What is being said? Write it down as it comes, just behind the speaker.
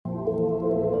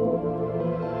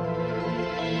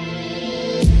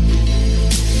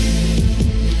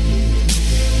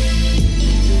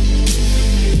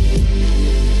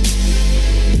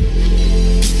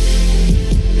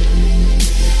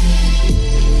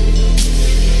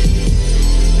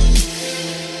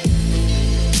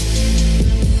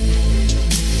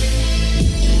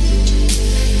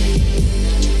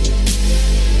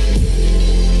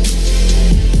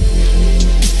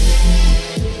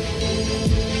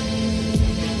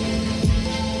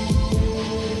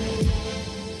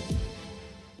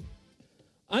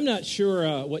not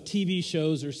sure what TV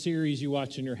shows or series you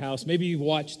watch in your house. Maybe you've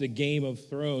watched The Game of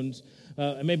Thrones,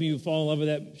 and maybe you fall in love with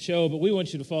that show, but we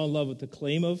want you to fall in love with The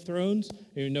Claim of Thrones.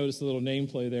 You notice the little name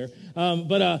play there.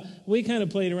 But we kind of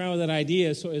played around with that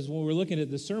idea so as when we're looking at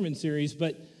the sermon series.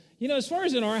 But, you know, as far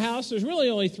as in our house, there's really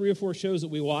only 3 or 4 shows that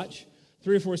we watch,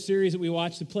 3 or 4 series that we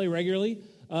watch to play regularly.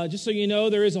 Just so you know,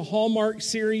 there is a Hallmark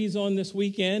series on this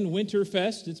weekend,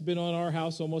 Winterfest. It's been on our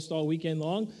house almost all weekend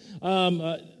long.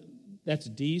 That's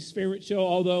Dee's favorite show,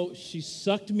 although she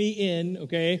sucked me in,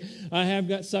 okay? I have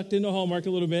got sucked into Hallmark a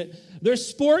little bit. There's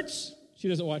sports. She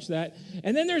doesn't watch that.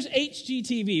 And then there's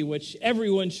HGTV, which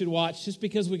everyone should watch just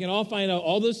because we can all find out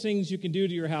all those things you can do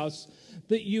to your house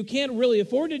that you can't really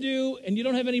afford to do, and you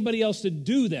don't have anybody else to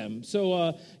do them.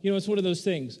 So, it's one of those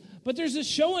things. But there's a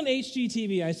show on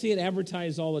HGTV. I see it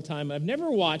advertised all the time. I've never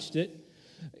watched it.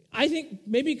 I think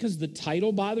maybe because the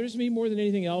title bothers me more than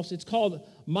anything else. It's called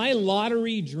My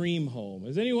Lottery Dream Home.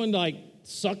 Is anyone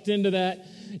sucked into that?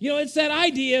 You know, it's that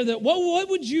idea that what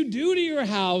would you do to your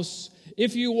house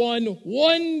if you won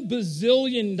 $1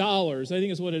 bazillion? I think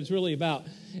is what it's really about.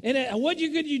 And what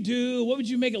could you do? What would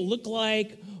you make it look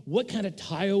like? What kind of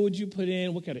tile would you put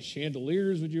in? What kind of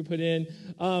chandeliers would you put in?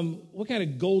 What kind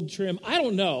of gold trim? I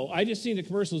don't know. I just seen the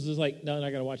commercials. It's like, no, I'm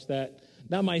not going to watch that.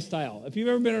 Not my style. If you've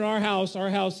ever been in our house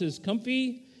is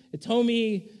comfy. It's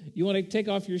homey. You want to take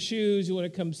off your shoes. You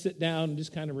want to come sit down and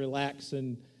just kind of relax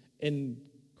and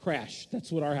crash.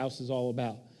 That's what our house is all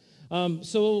about.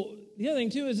 So the other thing,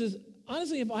 too, is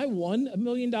honestly, if I won $1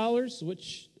 million,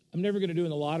 which I'm never going to do in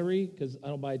the lottery because I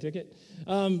don't buy a ticket,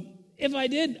 if I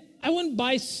did, I wouldn't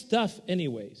buy stuff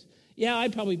anyways. Yeah,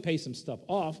 I'd probably pay some stuff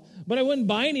off, but I wouldn't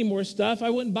buy any more stuff. I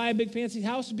wouldn't buy a big fancy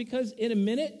house because in a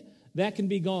minute, that can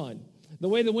be gone. The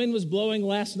way the wind was blowing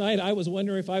last night, I was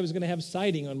wondering if I was going to have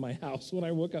siding on my house when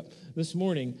I woke up this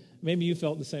morning. Maybe you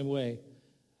felt the same way.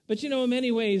 But, in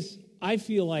many ways, I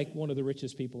feel like one of the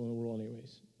richest people in the world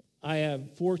anyways. I am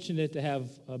fortunate to have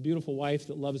a beautiful wife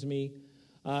that loves me,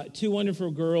 2 wonderful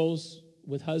girls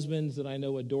with husbands that I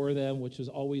know adore them, which is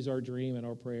always our dream and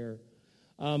our prayer.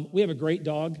 We have a great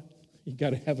dog. You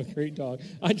got to have a great dog.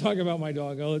 I talk about my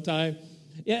dog all the time.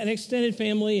 Yeah, an extended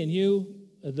family and you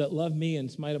that love me in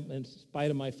spite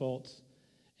of my faults.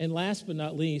 And last but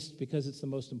not least, because it's the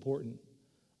most important,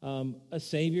 a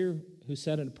Savior who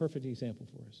set a perfect example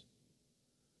for us,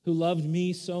 who loved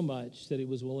me so much that he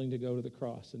was willing to go to the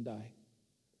cross and die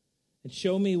and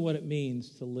show me what it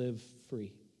means to live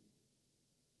free.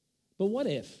 But what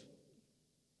if?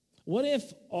 What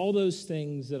if all those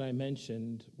things that I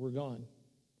mentioned were gone?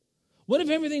 What if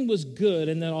everything was good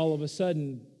and then all of a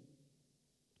sudden,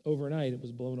 overnight, it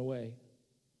was blown away?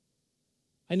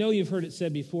 I know you've heard it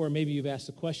said before, maybe you've asked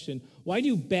the question, why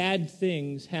do bad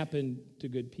things happen to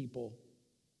good people?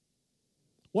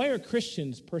 Why are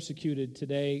Christians persecuted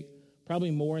today,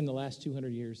 probably more in the last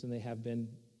 200 years than they have been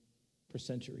for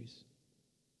centuries?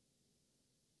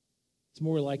 It's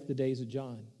more like the days of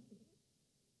John.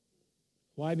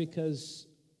 Why? Because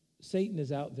Satan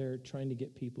is out there trying to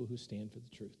get people who stand for the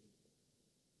truth.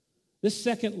 This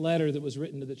second letter that was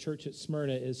written to the church at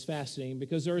Smyrna is fascinating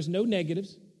because there is no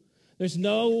negatives. There's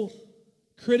no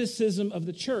criticism of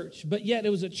the church, but yet it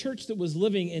was a church that was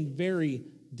living in very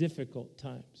difficult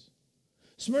times.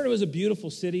 Smyrna was a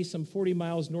beautiful city, some 40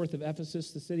 miles north of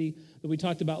Ephesus, the city that we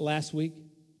talked about last week,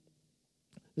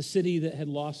 the city that had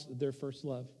lost their first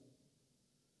love.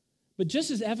 But just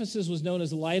as Ephesus was known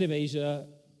as the light of Asia,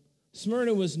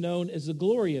 Smyrna was known as the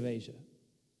glory of Asia.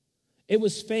 It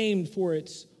was famed for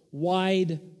its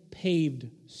wide paved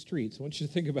streets. I want you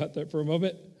to think about that for a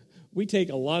moment. We take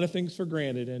a lot of things for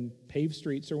granted, and paved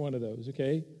streets are one of those,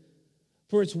 okay?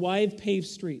 For its wide paved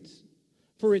streets,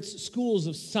 for its schools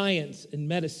of science and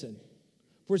medicine,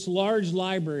 for its large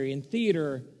library and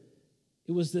theater,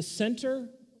 it was the center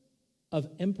of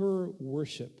emperor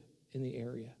worship in the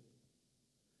area.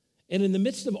 And in the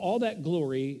midst of all that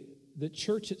glory, the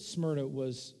church at Smyrna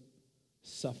was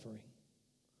suffering.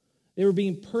 They were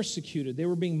being persecuted. They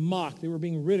were being mocked. They were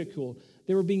being ridiculed.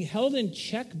 They were being held in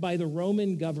check by the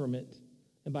Roman government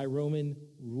and by Roman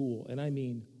rule, and I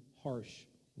mean harsh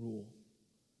rule.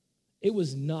 It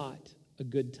was not a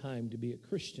good time to be a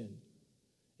Christian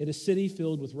in a city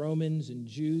filled with Romans and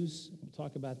Jews, we'll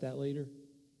talk about that later,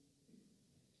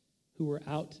 who were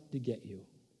out to get you.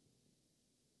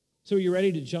 So are you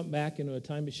ready to jump back into a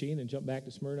time machine and jump back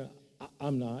to Smyrna?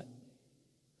 I'm not.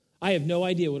 I have no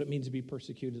idea what it means to be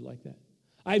persecuted like that.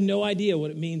 I have no idea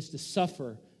what it means to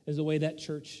suffer as the way that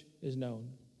church is known,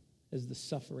 as the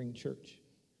suffering church.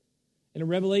 And in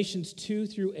Revelations 2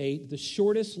 through 8, the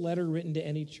shortest letter written to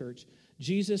any church,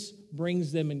 Jesus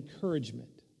brings them encouragement.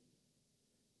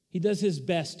 He does his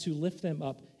best to lift them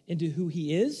up into who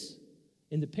he is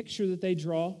in the picture that they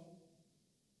draw.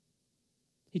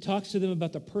 He talks to them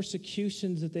about the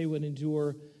persecutions that they would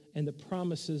endure and the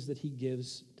promises that he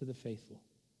gives to the faithful.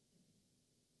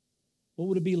 What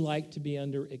would it be like to be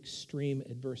under extreme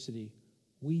adversity?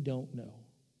 We don't know.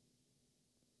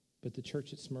 But the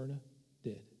church at Smyrna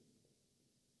did.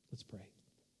 Let's pray.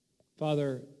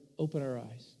 Father, open our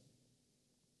eyes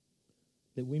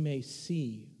that we may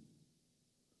see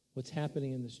what's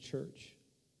happening in this church,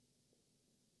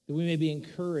 that we may be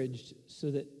encouraged so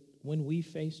that when we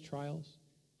face trials,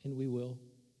 and we will,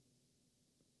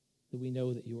 that we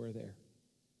know that you are there.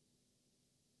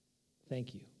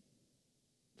 Thank you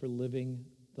for living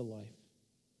the life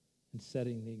and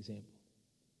setting the example.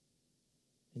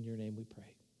 In your name we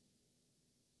pray.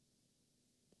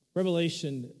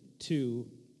 Revelation 2,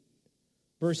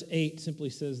 verse 8 simply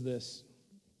says this: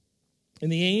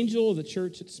 "And the angel of the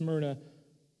church at Smyrna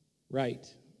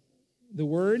write, the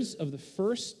words of the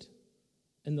first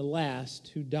and the last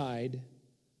who died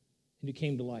and who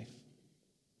came to life."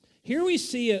 Here we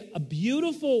see a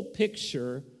beautiful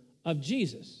picture of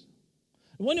Jesus,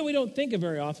 one that we don't think of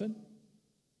very often.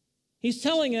 He's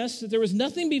telling us that there was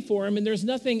nothing before him and there's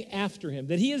nothing after him,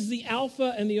 that he is the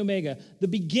Alpha and the Omega, the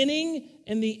beginning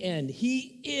and the end.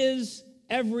 He is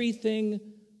everything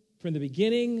from the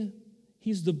beginning.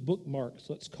 He's the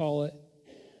bookmarks, let's call it,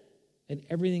 and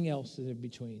everything else is in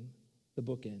between, the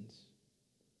bookends.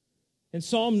 In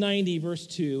Psalm 90, verse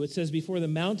 2, it says, "Before the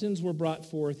mountains were brought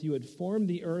forth, you had formed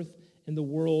the earth and the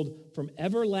world. From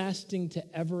everlasting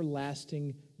to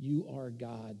everlasting, you are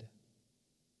God."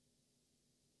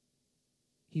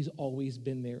 He's always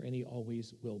been there, and he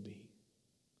always will be.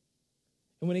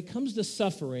 And when it comes to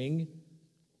suffering,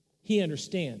 he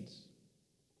understands.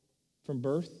 From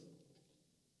birth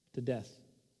to death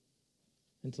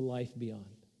and to life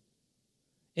beyond.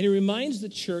 And he reminds the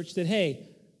church that,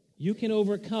 hey, you can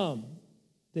overcome,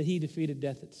 that he defeated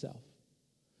death itself.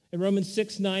 In Romans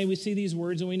 6:9, we see these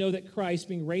words, and we know that Christ,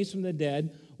 being raised from the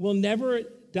dead, will never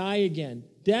die again.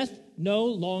 Death no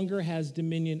longer has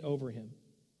dominion over him.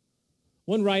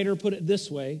 One writer put it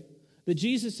this way, that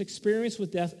Jesus' experience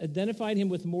with death identified him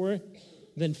with more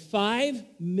than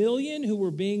 5 million who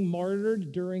were being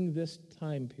martyred during this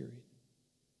time period.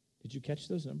 Did you catch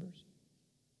those numbers?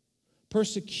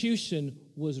 Persecution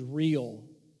was real.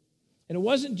 And it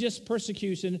wasn't just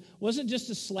persecution, it wasn't just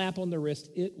a slap on the wrist,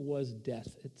 it was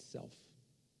death itself.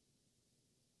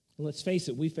 And let's face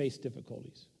it, we face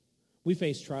difficulties. We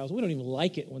face trials. We don't even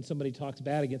like it when somebody talks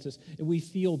bad against us, and we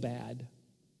feel bad,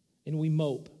 and we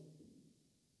mope.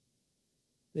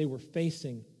 They were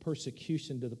facing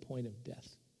persecution to the point of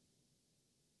death.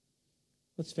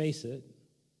 Let's face it,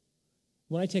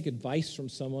 when I take advice from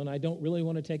someone, I don't really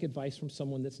want to take advice from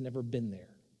someone that's never been there.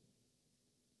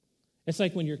 It's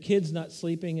like when your kid's not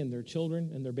sleeping and they're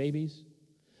children and they're babies,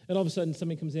 and all of a sudden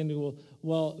somebody comes in and goes,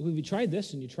 well, have you tried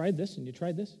this, and you tried this, and you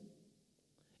tried this?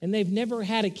 And they've never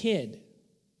had a kid.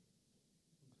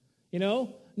 You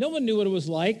know, no one knew what it was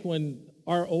like when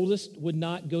our oldest would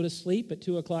not go to sleep at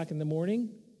 2 o'clock in the morning,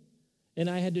 and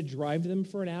I had to drive them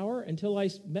for an hour until I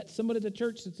met somebody at the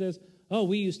church that says, oh,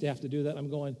 we used to have to do that. I'm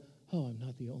going, oh, I'm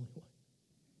not the only one.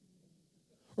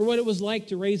 Or what it was like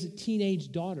to raise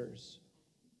teenage daughters.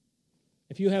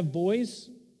 If you have boys,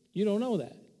 you don't know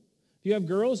that. If you have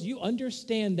girls, you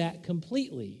understand that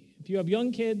completely. If you have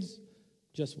young kids,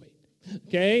 just wait.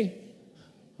 Okay?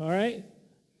 All right?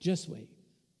 Just wait.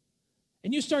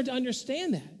 And you start to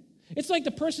understand that. It's like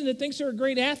the person that thinks they're a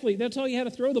great athlete. They'll tell you how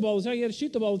to throw the ball. They'll tell you how to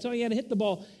shoot the ball. They'll tell you how to hit the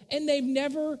ball. And they've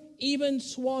never even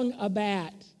swung a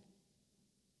bat.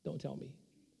 Don't tell me,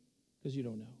 because you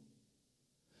don't know.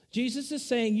 Jesus is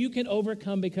saying you can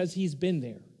overcome because he's been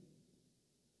there.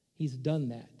 He's done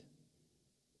that.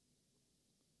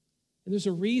 And there's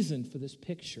a reason for this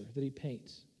picture that he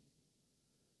paints.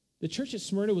 The church at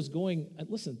Smyrna was going,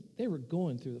 listen, they were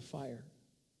going through the fire.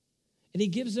 And he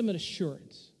gives them an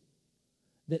assurance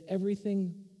that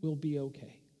everything will be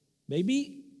okay.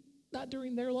 Maybe not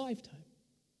during their lifetime,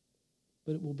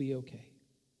 but it will be okay.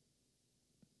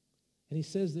 And he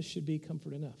says this should be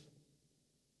comfort enough.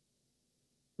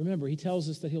 Remember, he tells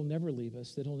us that he'll never leave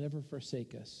us, that he'll never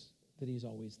forsake us, that he's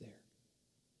always there.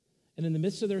 And in the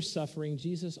midst of their suffering,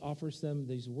 Jesus offers them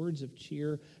these words of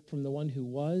cheer from the one who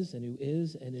was and who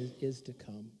is and is to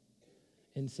come,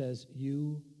 and says,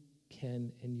 you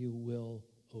can and you will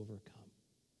overcome,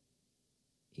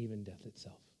 even death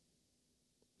itself.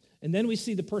 And then we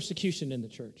see the persecution in the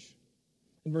church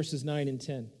in verses 9 and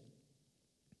 10.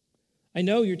 I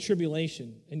know your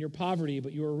tribulation and your poverty,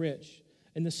 but you are rich,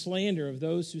 and the slander of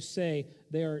those who say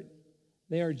they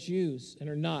are Jews and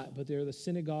are not, but they are the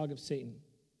synagogue of Satan.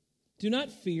 Do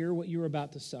not fear what you are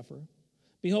about to suffer.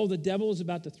 Behold, the devil is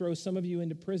about to throw some of you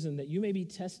into prison that you may be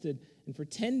tested, and for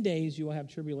 10 days you will have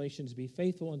tribulations. Be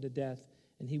faithful unto death,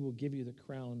 and he will give you the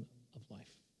crown of life.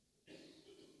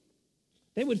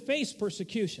 They would face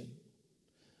persecution.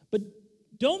 But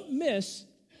don't miss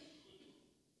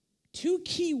two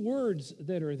key words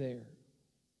that are there.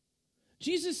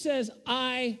 Jesus says,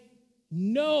 I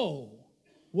know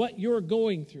what you're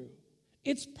going through.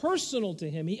 It's personal to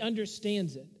him. He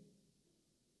understands it.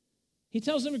 He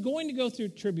tells them, you're going to go through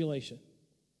tribulation.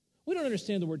 We don't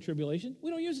understand the word tribulation. We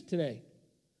don't use it today.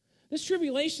 This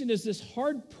tribulation is this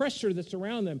hard pressure that's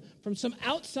around them from some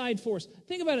outside force.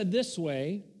 Think about it this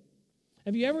way.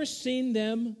 Have you ever seen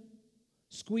them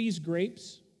squeeze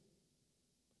grapes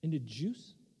into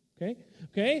juice?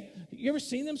 Okay? You ever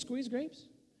seen them squeeze grapes?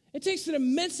 It takes an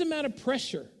immense amount of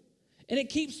pressure, and it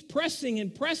keeps pressing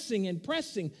and pressing and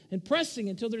pressing and pressing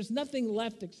until there's nothing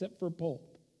left except for pulp.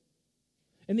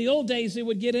 In the old days, they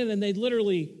would get in and they'd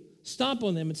literally stomp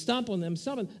on them and stomp on them and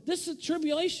stomp on them. This is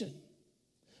tribulation.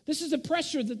 This is the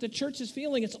pressure that the church is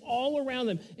feeling. It's all around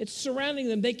them. It's surrounding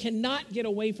them. They cannot get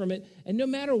away from it. And no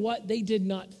matter what, they did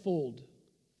not fold.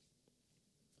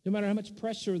 No matter how much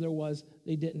pressure there was,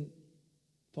 they didn't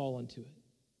fall into it.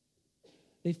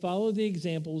 They followed the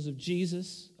examples of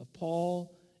Jesus, of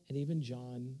Paul, and even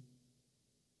John,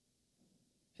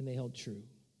 and they held true.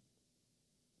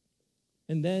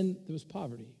 And then there was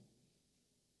poverty.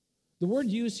 The word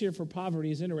used here for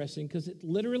poverty is interesting because it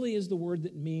literally is the word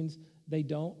that means they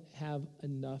don't have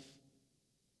enough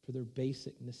for their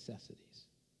basic necessities.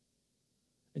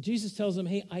 And Jesus tells them,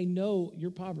 hey, I know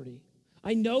your poverty.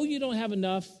 I know you don't have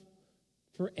enough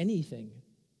for anything.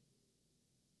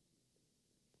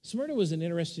 Smyrna was an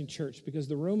interesting church because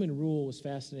the Roman rule was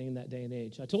fascinating in that day and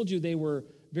age. I told you they were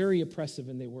very oppressive,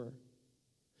 and they were.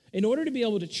 In order to be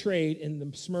able to trade in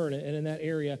the Smyrna and in that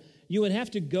area, you would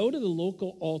have to go to the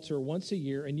local altar once a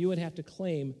year, and you would have to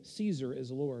claim Caesar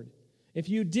as Lord. If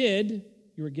you did,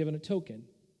 you were given a token.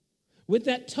 With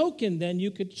that token, then,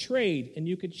 you could trade, and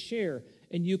you could share,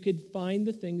 and you could find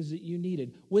the things that you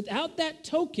needed. Without that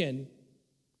token,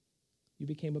 you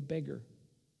became a beggar.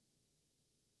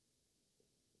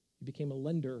 You became a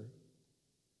lender,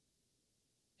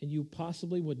 and you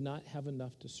possibly would not have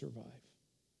enough to survive.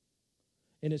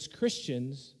 And as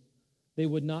Christians, they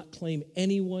would not claim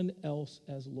anyone else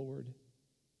as Lord.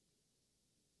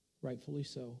 Rightfully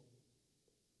so.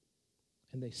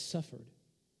 And they suffered.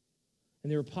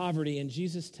 And they were poverty, and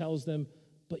Jesus tells them,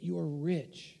 but you are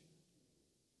rich.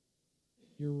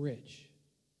 You're rich.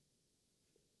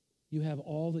 You have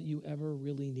all that you ever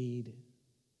really need,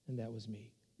 and that was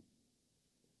me.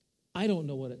 I don't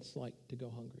know what it's like to go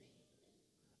hungry.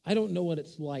 I don't know what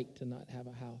it's like to not have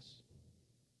a house.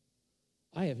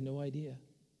 I have no idea.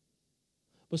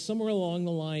 But somewhere along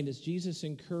the line, as Jesus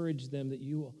encouraged them that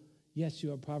yes, you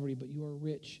have poverty, but you are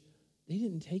rich, they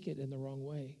didn't take it in the wrong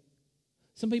way.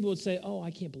 Some people would say, oh,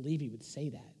 I can't believe he would say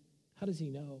that. How does he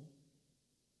know?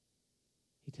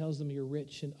 He tells them you're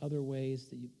rich in other ways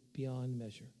that you beyond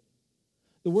measure.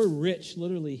 The word rich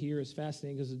literally here is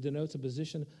fascinating because it denotes a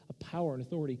position of power and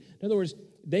authority. In other words,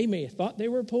 they may have thought they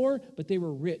were poor, but they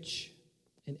were rich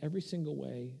in every single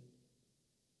way.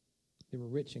 They were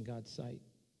rich in God's sight.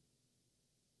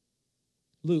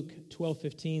 Luke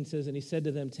 12:15 says, and he said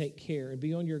to them, take care and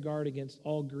be on your guard against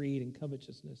all greed and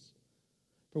covetousness.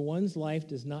 For one's life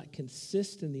does not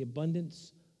consist in the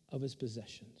abundance of his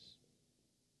possessions.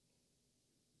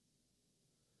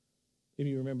 Maybe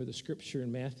you remember the scripture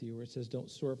in Matthew where it says, don't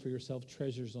store up for yourself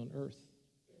treasures on earth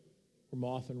where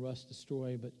moth and rust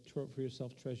destroy, but store up for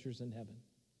yourself treasures in heaven.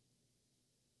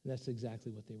 And that's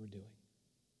exactly what they were doing.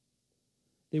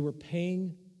 They were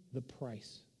paying the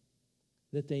price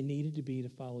that they needed to be to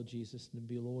follow Jesus and to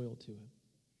be loyal to him.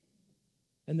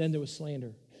 And then there was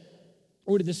slander.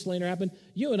 Where did this slander happen?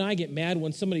 You and I get mad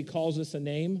when somebody calls us a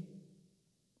name.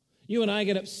 You and I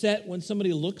get upset when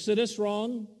somebody looks at us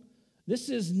wrong. This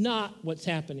is not what's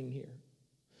happening here.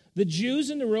 The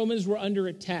Jews and the Romans were under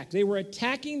attack. They were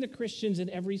attacking the Christians on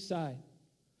every side.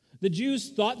 The Jews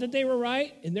thought that they were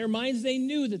right. In their minds, they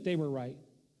knew that they were right.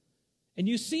 And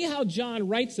you see how John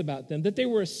writes about them, that they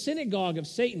were a synagogue of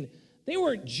Satan. They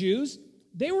weren't Jews.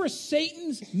 They were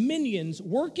Satan's minions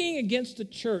working against the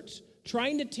church,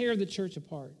 trying to tear the church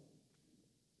apart.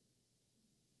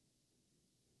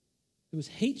 It was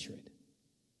hatred.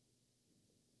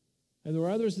 And there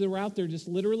were others that were out there just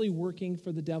literally working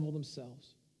for the devil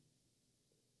themselves.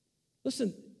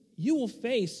 Listen, you will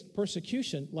face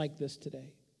persecution like this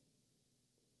today.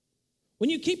 When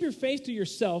you keep your faith to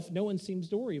yourself, no one seems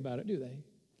to worry about it, do they?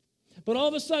 But all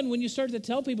of a sudden, when you start to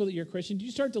tell people that you're Christian, you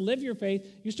start to live your faith,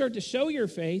 you start to show your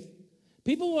faith,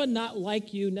 People will not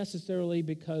like you necessarily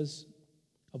because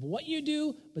of what you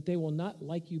do, but they will not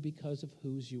like you because of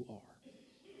whose you are.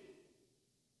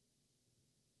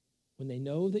 When they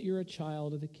know that you're a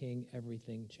child of the King,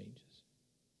 everything changes.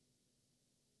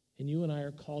 And you and I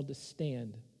are called to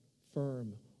stand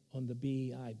firm on the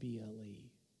Bible.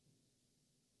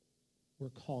 We're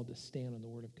called to stand on the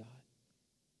Word of God.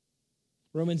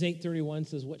 Romans 8:31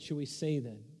 says, what should we say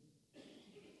then?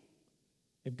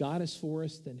 If God is for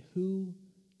us, then who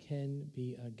can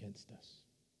be against us?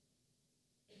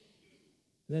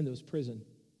 And then there was prison.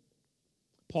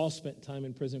 Paul spent time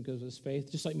in prison because of his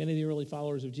faith, just like many of the early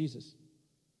followers of Jesus.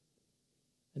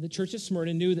 And the church at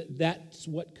Smyrna knew that that's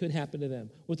what could happen to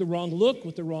them. With the wrong look,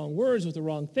 with the wrong words, with the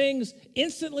wrong things,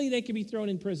 instantly they could be thrown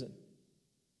in prison.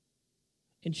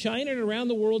 In China and around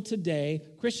the world today,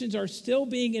 Christians are still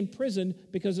being imprisoned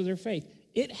because of their faith.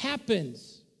 It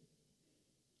happens.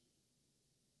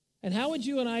 And how would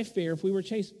you and I fare if we were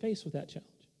faced with that challenge?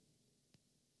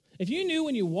 If you knew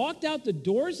when you walked out the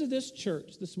doors of this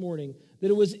church this morning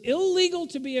that it was illegal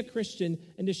to be a Christian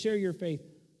and to share your faith,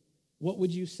 what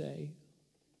would you say?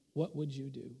 What would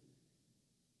you do?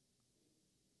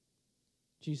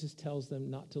 Jesus tells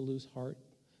them not to lose heart,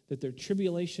 that their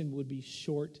tribulation would be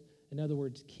short. In other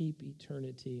words, keep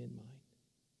eternity in mind.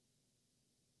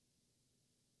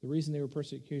 The reason they were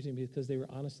persecuting him because they were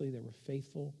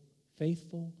faithful.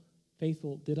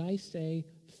 Did I say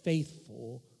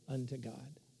faithful unto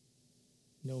God?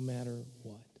 No matter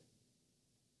what.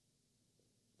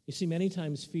 You see, many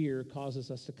times fear causes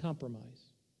us to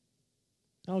compromise.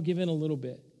 I'll give in a little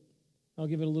bit. I'll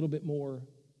give it a little bit more.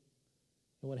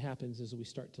 And what happens is we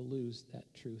start to lose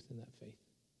that truth and that faith.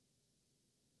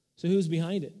 So who's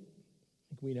behind it? I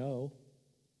think we know.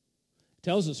 It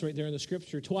tells us right there in the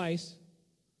scripture twice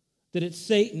that it's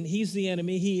Satan. He's the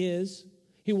enemy. He is.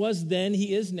 He was then.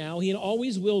 He is now. He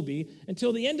always will be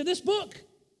until the end of this book.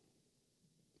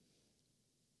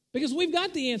 Because we've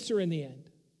got the answer in the end.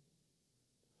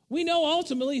 We know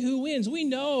ultimately who wins. We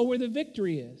know where the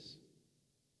victory is.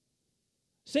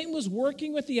 Satan was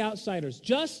working with the outsiders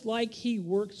just like he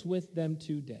works with them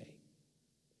today.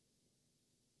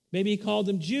 Maybe he called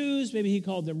them Jews. Maybe he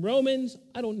called them Romans.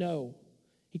 I don't know.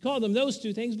 He called them those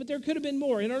two things, but there could have been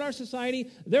more. And in our society,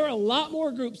 there are a lot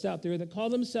more groups out there that call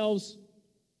themselves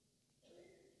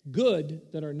good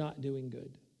that are not doing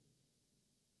good.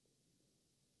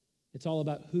 It's all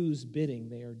about whose bidding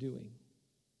they are doing.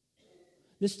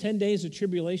 This 10 days of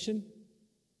tribulation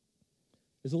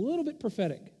is a little bit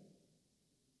prophetic.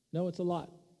 No, it's a lot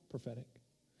prophetic.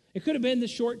 It could have been the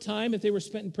short time if they were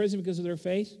spent in prison because of their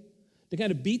faith, to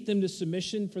kind of beat them to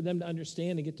submission for them to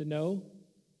understand and get to know.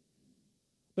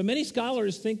 But many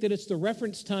scholars think that it's the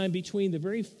reference time between the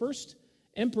very first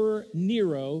Emperor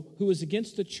Nero, who was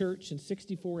against the church in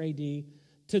 64 AD,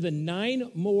 to the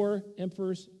 9 more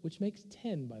emperors, which makes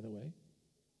 10, by the way,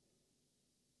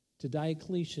 to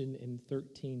Diocletian in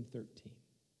 1313,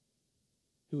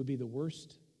 who would be the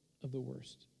worst of the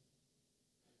worst.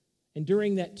 And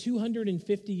during that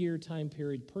 250-year time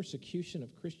period, persecution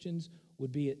of Christians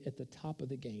would be at the top of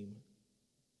the game.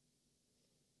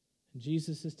 And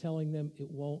Jesus is telling them it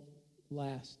won't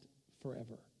last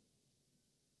forever.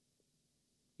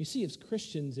 You see, as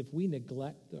Christians, if we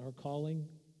neglect our calling,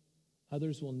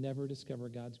 others will never discover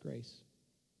God's grace,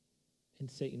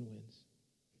 and Satan wins.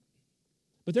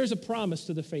 But there's a promise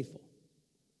to the faithful.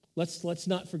 Let's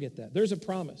not forget that. There's a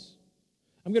promise.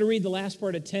 I'm going to read the last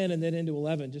part of 10 and then into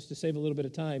 11 just to save a little bit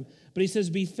of time. But he says,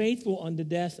 be faithful unto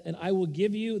death, and I will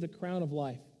give you the crown of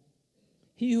life.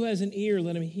 He who has an ear,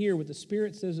 let him hear what the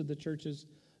Spirit says of the churches.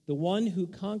 The one who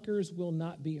conquers will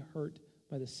not be hurt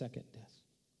by the second death.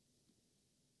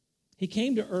 He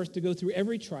came to earth to go through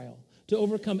every trial, to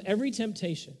overcome every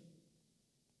temptation,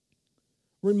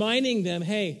 reminding them,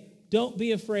 hey, don't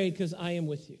be afraid because I am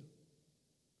with you.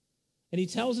 And he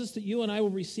tells us that you and I will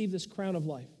receive this crown of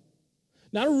life.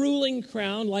 Not a ruling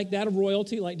crown like that of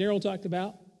royalty, like Daryl talked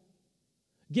about.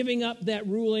 Giving up that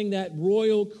ruling, that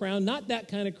royal crown, not that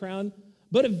kind of crown,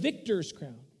 but a victor's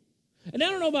crown. And I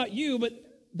don't know about you, but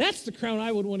that's the crown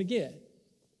I would want to get.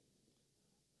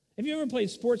 Have you ever played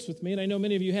sports with me? And I know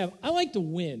many of you have. I like to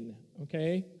win,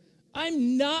 okay?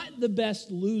 I'm not the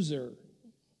best loser.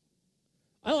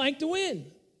 I like to win.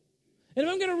 And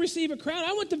if I'm going to receive a crown,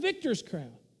 I want the victor's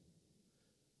crown.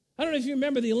 I don't know if you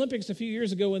remember the Olympics a few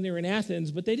years ago when they were in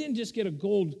Athens, but they didn't just get a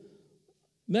gold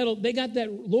medal. They got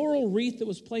that laurel wreath that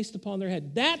was placed upon their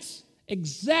head. That's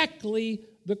exactly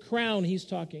the crown he's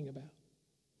talking about.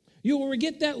 You will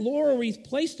get that laurel wreath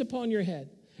placed upon your head.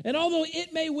 And although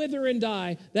it may wither and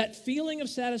die, that feeling of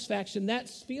satisfaction, that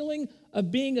feeling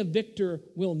of being a victor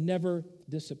will never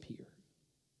disappear.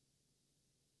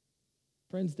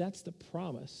 Friends, that's the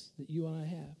promise that you and I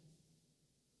have.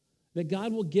 That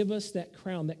God will give us that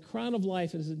crown of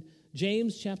life. As in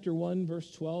James chapter 1,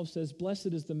 verse 12 says, "Blessed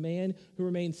is the man who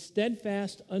remains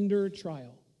steadfast under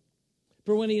trial.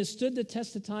 For when he has stood the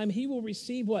test of time, he will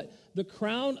receive what? The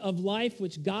crown of life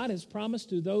which God has promised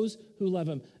to those who love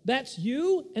him." That's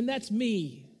you and that's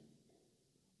me.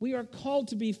 We are called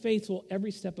to be faithful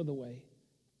every step of the way.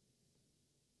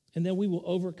 And then we will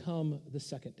overcome the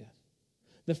second death.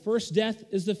 The first death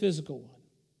is the physical one.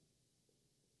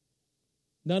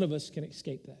 None of us can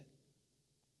escape that.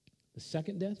 The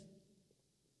second death,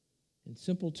 in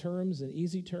simple terms and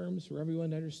easy terms for everyone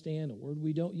to understand, a word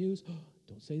we don't use,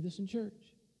 don't say this in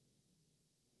church,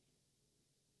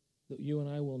 that you and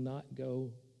I will not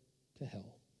go to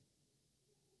hell.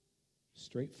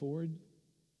 Straightforward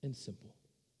and simple.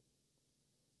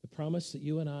 The promise that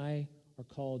you and I are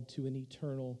called to an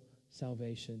eternal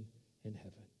salvation in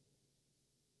heaven.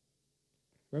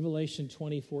 Revelation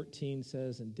 20:14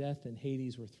 says, "And death and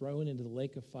Hades were thrown into the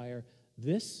lake of fire."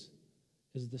 This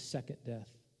is the second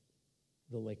death,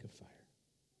 the lake of fire.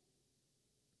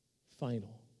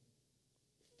 Final,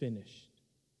 finished,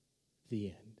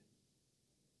 the end.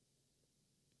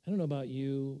 I don't know about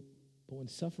you, but when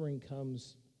suffering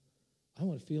comes, I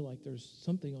want to feel like there's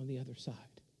something on the other side.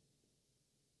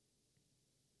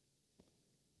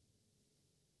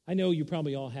 I know you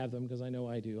probably all have them because I know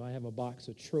I do. I have a box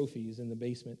of trophies in the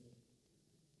basement.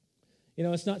 You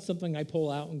know, it's not something I pull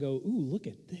out and go, "Ooh, look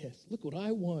at this. Look what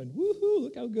I won. Woohoo,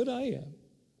 look how good I am."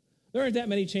 There aren't that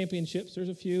many championships. There's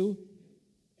a few.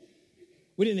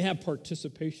 We didn't have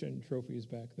participation trophies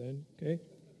back then, okay?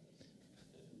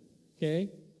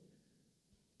 Okay?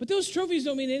 But those trophies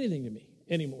don't mean anything to me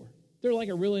anymore. They're like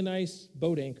a really nice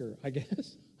boat anchor, I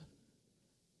guess.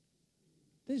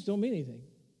 They just don't mean anything.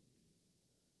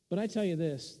 But I tell you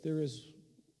this, there is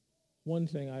one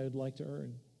thing I would like to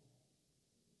earn,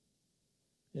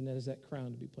 and that is that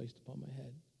crown to be placed upon my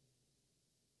head.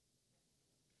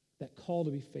 That call to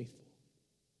be faithful.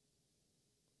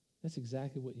 That's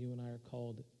exactly what you and I are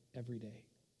called every day.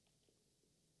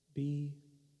 Be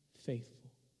faithful.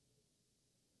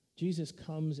 Jesus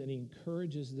comes and he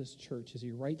encourages this church as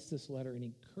he writes this letter, and he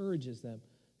encourages them,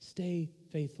 stay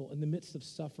faithful in the midst of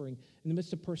suffering, in the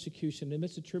midst of persecution, in the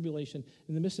midst of tribulation,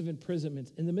 in the midst of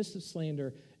imprisonment, in the midst of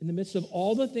slander, in the midst of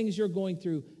all the things you're going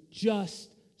through. Just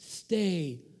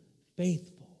stay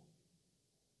faithful.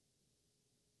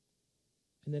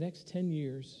 In the next 10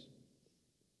 years,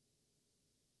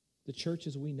 the church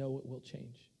as we know it will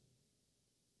change.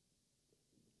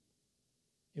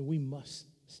 And we must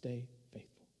stay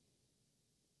faithful.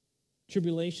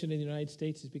 Tribulation in the United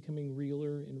States is becoming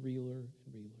realer and realer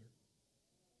and realer.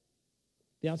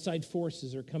 The outside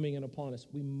forces are coming in upon us.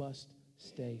 We must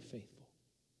stay faithful.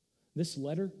 This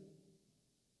letter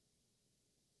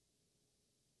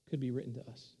could be written to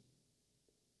us.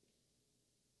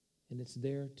 And it's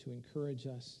there to encourage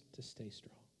us to stay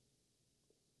strong.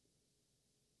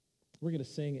 We're going to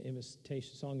sing an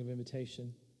song of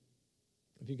invitation.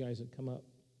 If you guys would come up.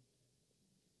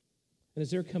 And as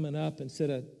they're coming up, instead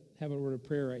of having a word of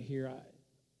prayer right here,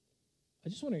 I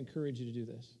just want to encourage you to do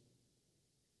this.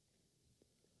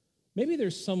 Maybe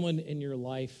there's someone in your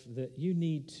life that you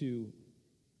need to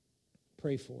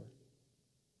pray for.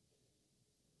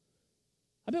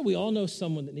 I bet we all know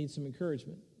someone that needs some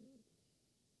encouragement.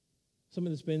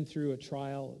 Someone that's been through a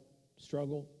trial, a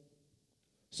struggle.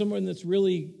 Someone that's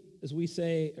really, as we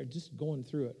say, are just going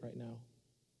through it right now.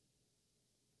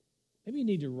 Maybe you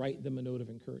need to write them a note of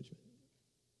encouragement.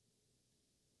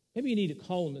 Maybe you need to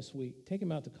call them this week. Take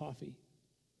them out to coffee.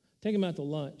 Take them out to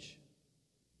lunch.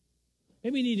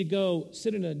 Maybe you need to go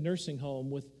sit in a nursing home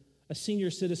with a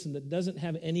senior citizen that doesn't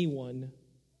have anyone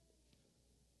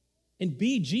and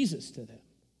be Jesus to them.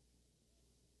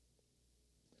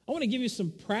 I want to give you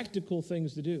some practical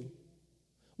things to do.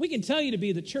 We can tell you to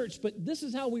be the church, but this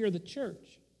is how we are the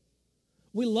church.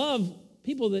 We love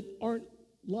people that aren't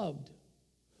loved.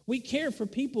 We care for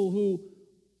people who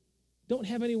don't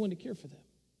have anyone to care for them.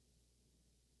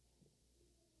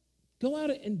 Go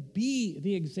out and be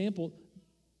the example.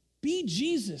 Be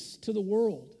Jesus to the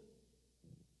world.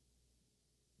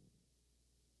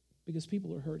 Because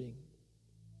people are hurting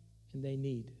and they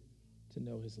need to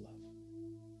know his love.